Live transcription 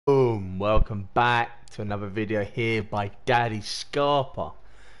Boom! Welcome back to another video here by DaddyScarpa.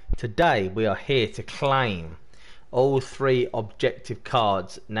 Today we are here to claim all three objective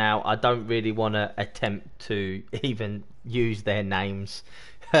cards. Now I don't really want to attempt to even use their names.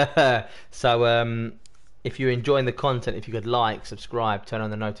 So if you're enjoying the content, if you could like, subscribe, turn on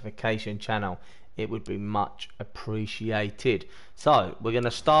the notification channel, it would be much appreciated. So we're going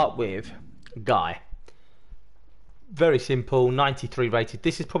to start with Guy. Very simple, 93 rated.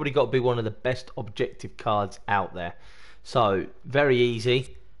 This has probably got to be one of the best objective cards out there. So very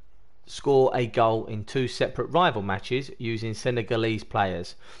easy. Score a goal in 2 separate rival matches using Senegalese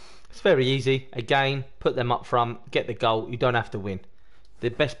players. It's very easy. Again, put them up front, get the goal. You don't have to win. The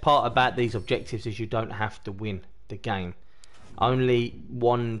best part about these objectives is you don't have to win the game. Only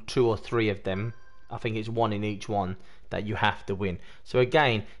 1, 2 or 3 of them, I think it's 1 in each one, that you have to win. So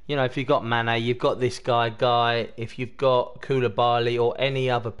again, you know, if you've got Mane, you've got this guy, if you've got Koulibaly or any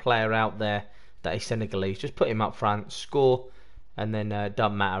other player out there that is Senegalese, just put him up front, score, and then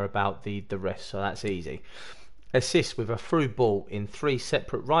don't matter about the rest. So that's easy. Assist with a through ball in 3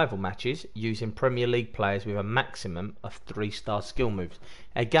 separate rival matches using Premier League players with a maximum of 3-star skill moves.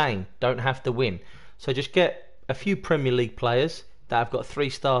 Again, don't have to win. So just get a few Premier League players that have got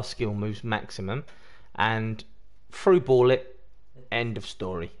 3-star skill moves maximum and through ball it. End of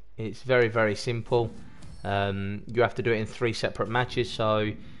story. It's very, very simple. You have to do it in 3 separate matches,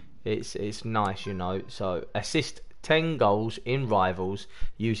 so it's nice, you know. So assist 10 goals in rivals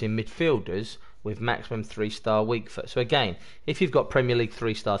using midfielders with maximum 3-star weak foot. So again, if you've got Premier League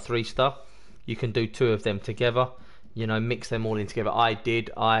 3-star, 3-star, you can do 2 of them together, you know, mix them all in together.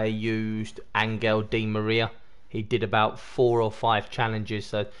 I used Angel Di Maria. He did about 4 or 5 challenges,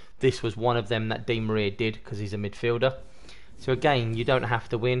 so this was one of them that Di Maria did because he's a midfielder. So again, you don't have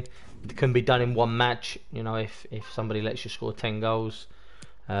to win. It can be done in 1 match, you know, if somebody lets you score 10 goals.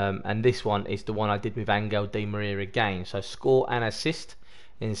 And this one is the one I did with Angel Di Maria again. So score and assist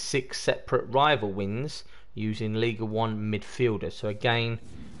in 6 separate rival wins using Liga 1 midfielders. So again,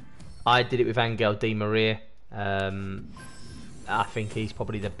 I did it with Angel Di Maria. I think he's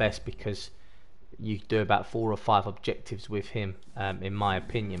probably the best because you do about 4 or 5 objectives with him, in my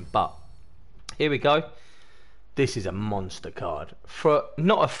opinion. But here we go. This is a monster card. For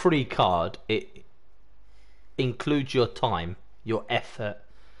not a free card, it includes your time, your effort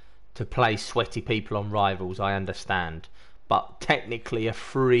to play sweaty people on rivals, I understand. But technically a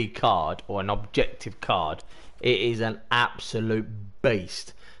free card or an objective card, it is an absolute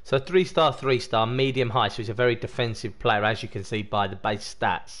beast. So 3-star, 3-star, medium high, so he's a very defensive player, as you can see by the base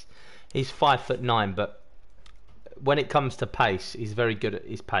stats. He's 5'9", but when it comes to pace, he's very good at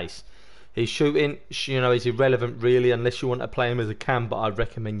his pace. His shooting, you know, is irrelevant really unless you want to play him as a cam, but I'd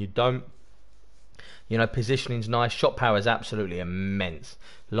recommend you don't. You know, positioning's nice. Shot power is absolutely immense.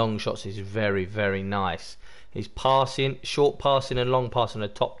 Long shots is very, very nice. His passing, short passing and long passing are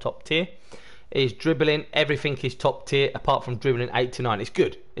top tier. His dribbling, everything is top tier apart from dribbling 8 to 9. It's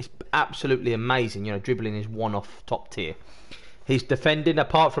good. It's absolutely amazing. You know, dribbling is one off top tier. His defending,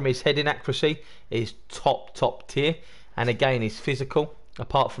 apart from his heading accuracy, is top tier. And again, his physical,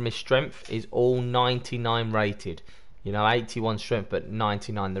 apart from his strength, is all 99 rated. You know, 81 strength, but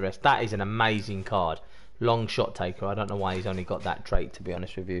 99 the rest. That is an amazing card. Long shot taker. I don't know why he's only got that trait, to be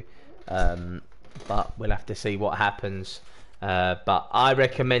honest with you. But we'll have to see what happens. But I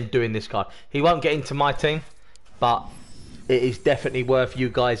recommend doing this card. He won't get into my team, but it is definitely worth you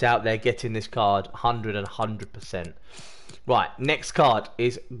guys out there getting this card. 100%. Right, next card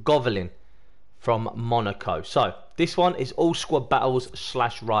is Golovin from Monaco. So this one is all squad battles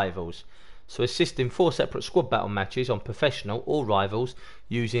 / rivals. So assist in 4 separate squad battle matches on professional or rivals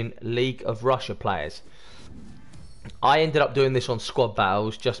using League of Russia players. I ended up doing this on squad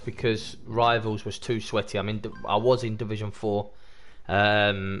battles just because rivals was too sweaty. I was in Division 4,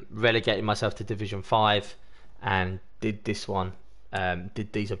 relegated myself to Division 5, and did this one.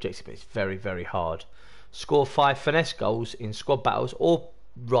 Did these objectives, but it's very, very hard. Score 5 finesse goals in squad battles or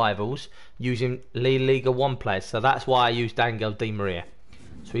rivals using Liga 1 players. So that's why I used Angel Di Maria.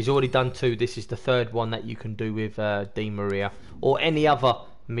 So he's already done 2. This is the 3rd one that you can do with Di Maria or any other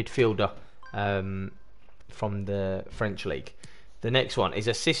midfielder from the French league. The next one is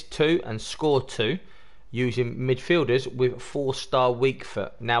assist 2 and score 2 using midfielders with 4-star weak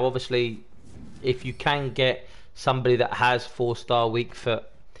foot. Now obviously if you can get somebody that has 4-star weak foot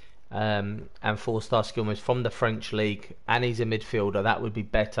and 4-star skill moves from the French league and he's a midfielder, that would be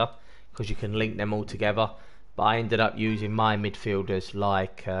better because you can link them all together. But I ended up using my midfielders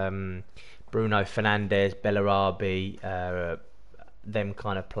like Bruno Fernandes, Bellarabi, them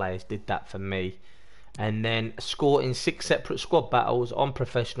kind of players did that for me. and then score in 6 separate squad battles on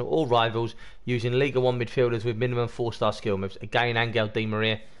professional or rivals using Liga 1 midfielders with minimum 4-star skill moves. Again, Angel Di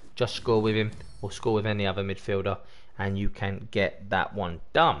Maria, just score with him or score with any other midfielder and you can get that one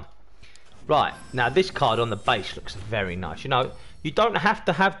done. Right, now this card on the base looks very nice. You know, you don't have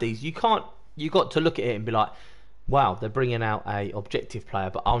to have these. You got to look at it and be like, wow, they're bringing out a objective player,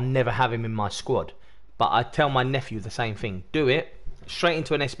 but I'll never have him in my squad. But I tell my nephew the same thing. Do it straight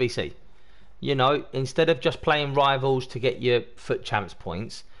into an SBC. You know, instead of just playing rivals to get your foot champs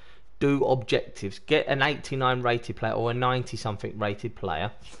points, do objectives. Get an 89 rated player or a 90 something rated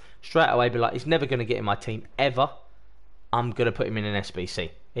player. Straight away be like, he's never going to get in my team ever. I'm going to put him in an SBC.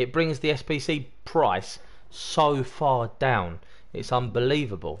 It brings the SBC price so far down. It's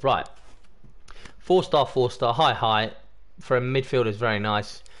unbelievable. Right. 4-star, 4-star, high. For a midfielder is very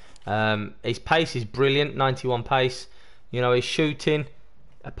nice. His pace is brilliant, 91 pace. You know, his shooting,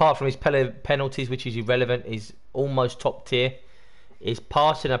 apart from his penalties, which is irrelevant, is almost top tier. His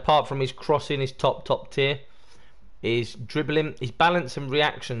passing, apart from his crossing, is top tier. His dribbling, his balance and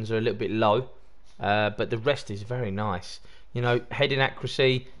reactions are a little bit low, but the rest is very nice. You know, heading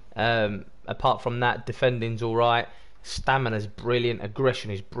accuracy, apart from that, defending's all right. Stamina's brilliant, aggression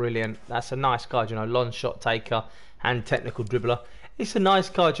is brilliant. That's a nice card, you know, long shot taker and technical dribbler. It's a nice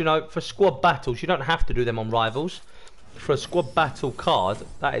card, you know, for squad battles. You don't have to do them on rivals. For a squad battle card,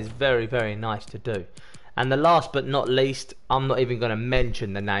 that is very, very nice to do. And the last but not least, I'm not even going to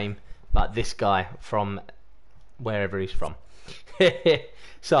mention the name, but this guy from wherever he's from.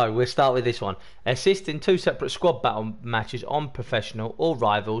 So we'll start with this one. Assist in 2 separate squad battle matches on professional or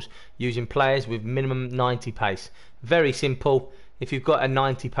rivals using players with minimum 90 pace. Very simple. If you've got a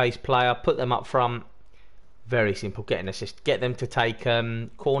 90 pace player, put them up front. Very simple. Get an assist. Get them to take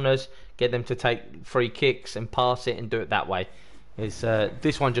corners. Get them to take free kicks and pass it and do it that way.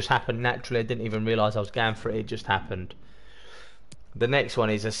 This one just happened naturally. I didn't even realise I was going for it. It just happened. The next one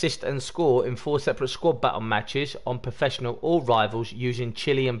is assist and score in 4 separate squad battle matches on professional or rivals using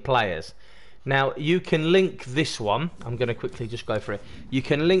Chilean players. Now you can link this one. I'm going to quickly just go for it. You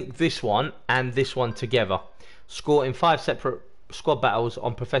can link this one and this one together. Score in 5 separate squad battles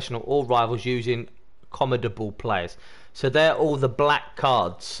on professional or rivals using Commodable players. So they're all the black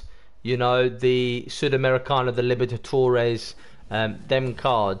cards. You know, the Sudamericana, the Libertadores, them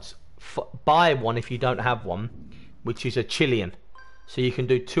cards. Buy one if you don't have one, which is a Chilean. So you can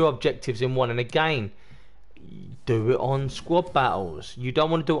do 2 objectives in one. And again, do it on squad battles. You don't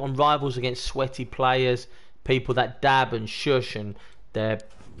want to do it on rivals against sweaty players, people that dab and shush and they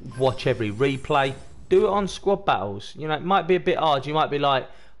watch every replay. Do it on squad battles. You know, it might be a bit hard. You might be like,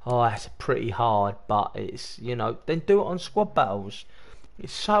 oh, that's pretty hard, but it's, you know, then do it on squad battles.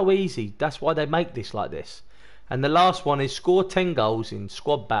 It's so easy. That's why they make this like this. And the last one is score 10 goals in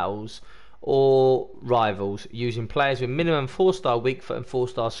squad battles or rivals using players with minimum 4-star weak foot and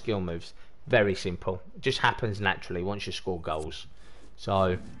 4-star skill moves. Very simple. It just happens naturally once you score goals.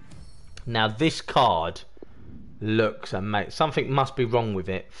 So now this card looks amazing. Something must be wrong with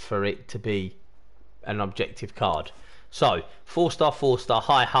it for it to be an objective card. So 4-star, 4-star,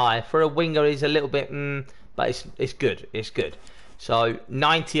 high. For a winger is a little bit but it's good. It's good. So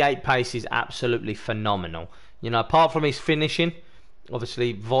 98 pace is absolutely phenomenal. You know, apart from his finishing,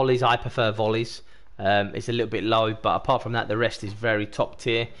 obviously volleys, I prefer volleys. It's a little bit low, but apart from that, the rest is very top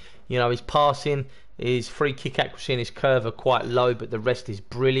tier. You know, his passing, his free kick accuracy and his curve are quite low, but the rest is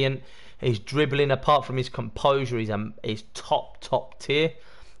brilliant. His dribbling, apart from his composure, is top tier.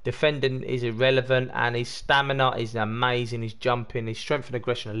 Defending is irrelevant, and his stamina is amazing. His jumping, his strength and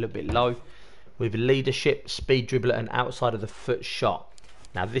aggression are a little bit low. With leadership, speed dribbler, and outside of the foot shot.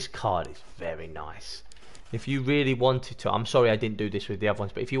 Now this card is very nice. If you really wanted to, I'm sorry I didn't do this with the other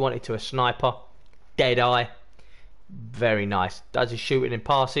ones, but if you wanted to, a sniper, dead eye, very nice. Does his shooting and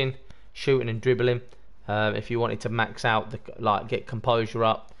passing, shooting and dribbling. If you wanted to max out, get composure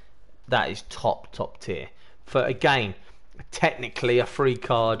up, that is top tier. For again, technically a free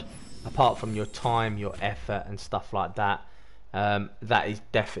card, apart from your time, your effort and stuff like that. That is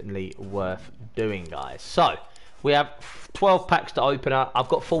definitely worth doing, guys. So we have 12 packs to open up. I've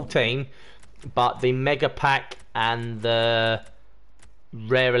got 14, but the mega pack and the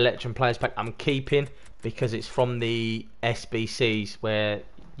rare election players pack I'm keeping because it's from the SBCs where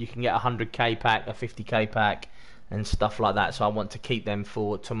you can get a 100k pack, a 50k pack and stuff like that. So I want to keep them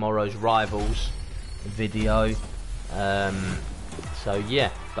for tomorrow's rivals video. So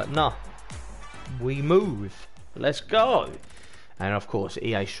yeah, but no, we move. Let's go. And of course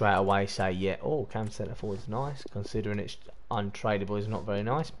EA straight away say, yeah, oh, cam centre forward is nice, considering it's untradeable is not very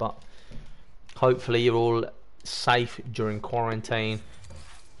nice, but hopefully you're all safe during quarantine.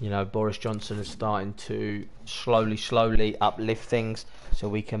 you know, Boris Johnson is starting to slowly uplift things so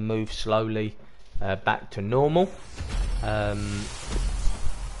we can move slowly back to normal. Don't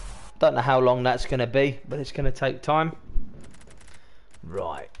know how long that's going to be, but it's going to take time.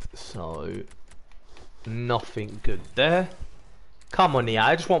 Right, so nothing good there. Come on,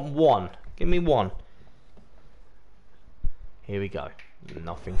 I just want one. Give me one. Here we go.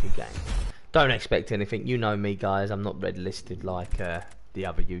 Nothing again. Don't expect anything. You know me, guys. I'm not red listed like the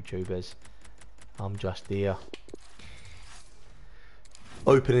other YouTubers. I'm just here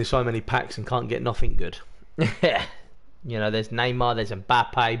opening so many packs and can't get nothing good. You know, there's Neymar, there's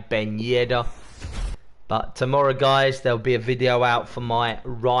Mbappe, Ben Yedder. But tomorrow, guys, there'll be a video out for my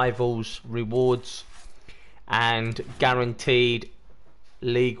rivals rewards and guaranteed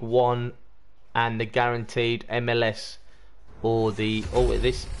League One and the guaranteed MLS or the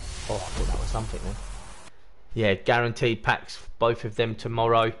I thought that was something then. Yeah, guaranteed packs, both of them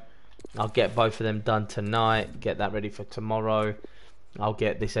tomorrow. I'll get both of them done tonight, get that ready for tomorrow. I'll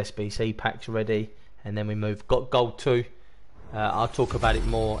get this SBC packs ready, and then we move. Got Gold 2. I'll talk about it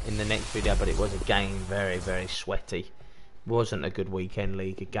more in the next video, but it was again very sweaty. Wasn't a good weekend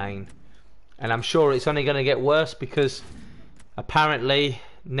league again. And I'm sure it's only going to get worse because apparently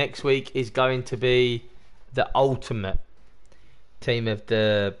next week is going to be the ultimate team of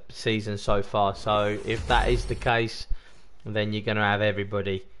the season so far. So if that is the case, then you're going to have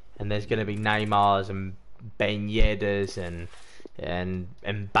everybody, and there's going to be Neymars and Ben Yedders and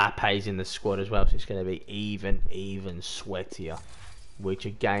Mbappe's in the squad as well. So it's going to be even sweatier, which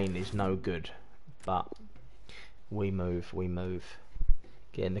again is no good. But we move,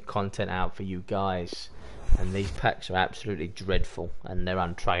 getting the content out for you guys. And these packs are absolutely dreadful, and they're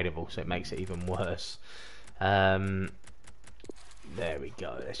untradeable, so it makes it even worse. There we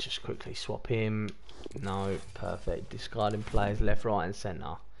go. Let's just quickly swap him. No, perfect. Discarding players left, right and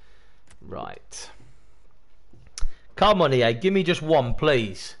centre. Right. Come on, EA. Give me just one,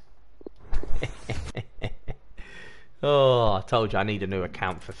 please. Oh, I told you I need a new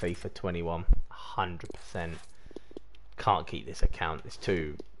account for FIFA 21. 100%. Can't keep this account. It's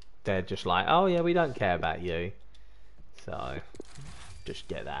too... They're just like, oh yeah, we don't care about you. So, just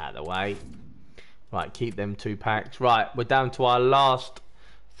get that out of the way. Right, keep them 2 packs. Right, we're down to our last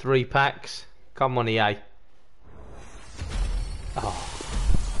 3 packs. Come on, EA. Oh,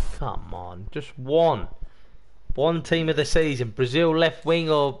 come on. Just one. One team of the season. Brazil left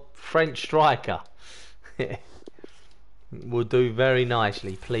wing or French striker. We'll do very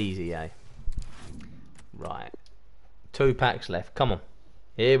nicely, please, EA. Right. 2 packs left. Come on.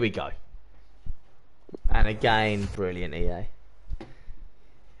 Here we go. And again, brilliant, EA.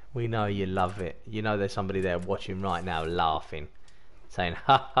 We know you love it. You know there's somebody there watching right now laughing, saying,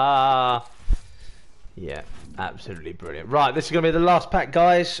 ha ha. Yeah, absolutely brilliant. Right, this is going to be the last pack,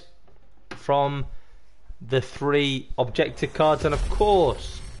 guys, from the 3 objective cards. And of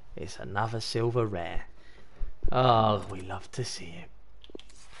course, it's another silver rare. Oh, we love to see it.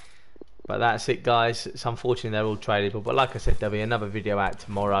 But that's it, guys. It's unfortunate they're all tradable. But like I said, there'll be another video out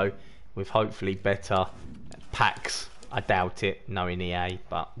tomorrow with hopefully better packs. I doubt it, knowing EA,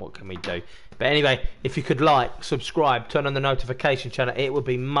 but what can we do? But anyway, if you could like, subscribe, turn on the notification channel, it would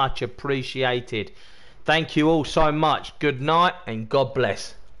be much appreciated. Thank you all so much. Good night and God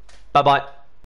bless. Bye-bye.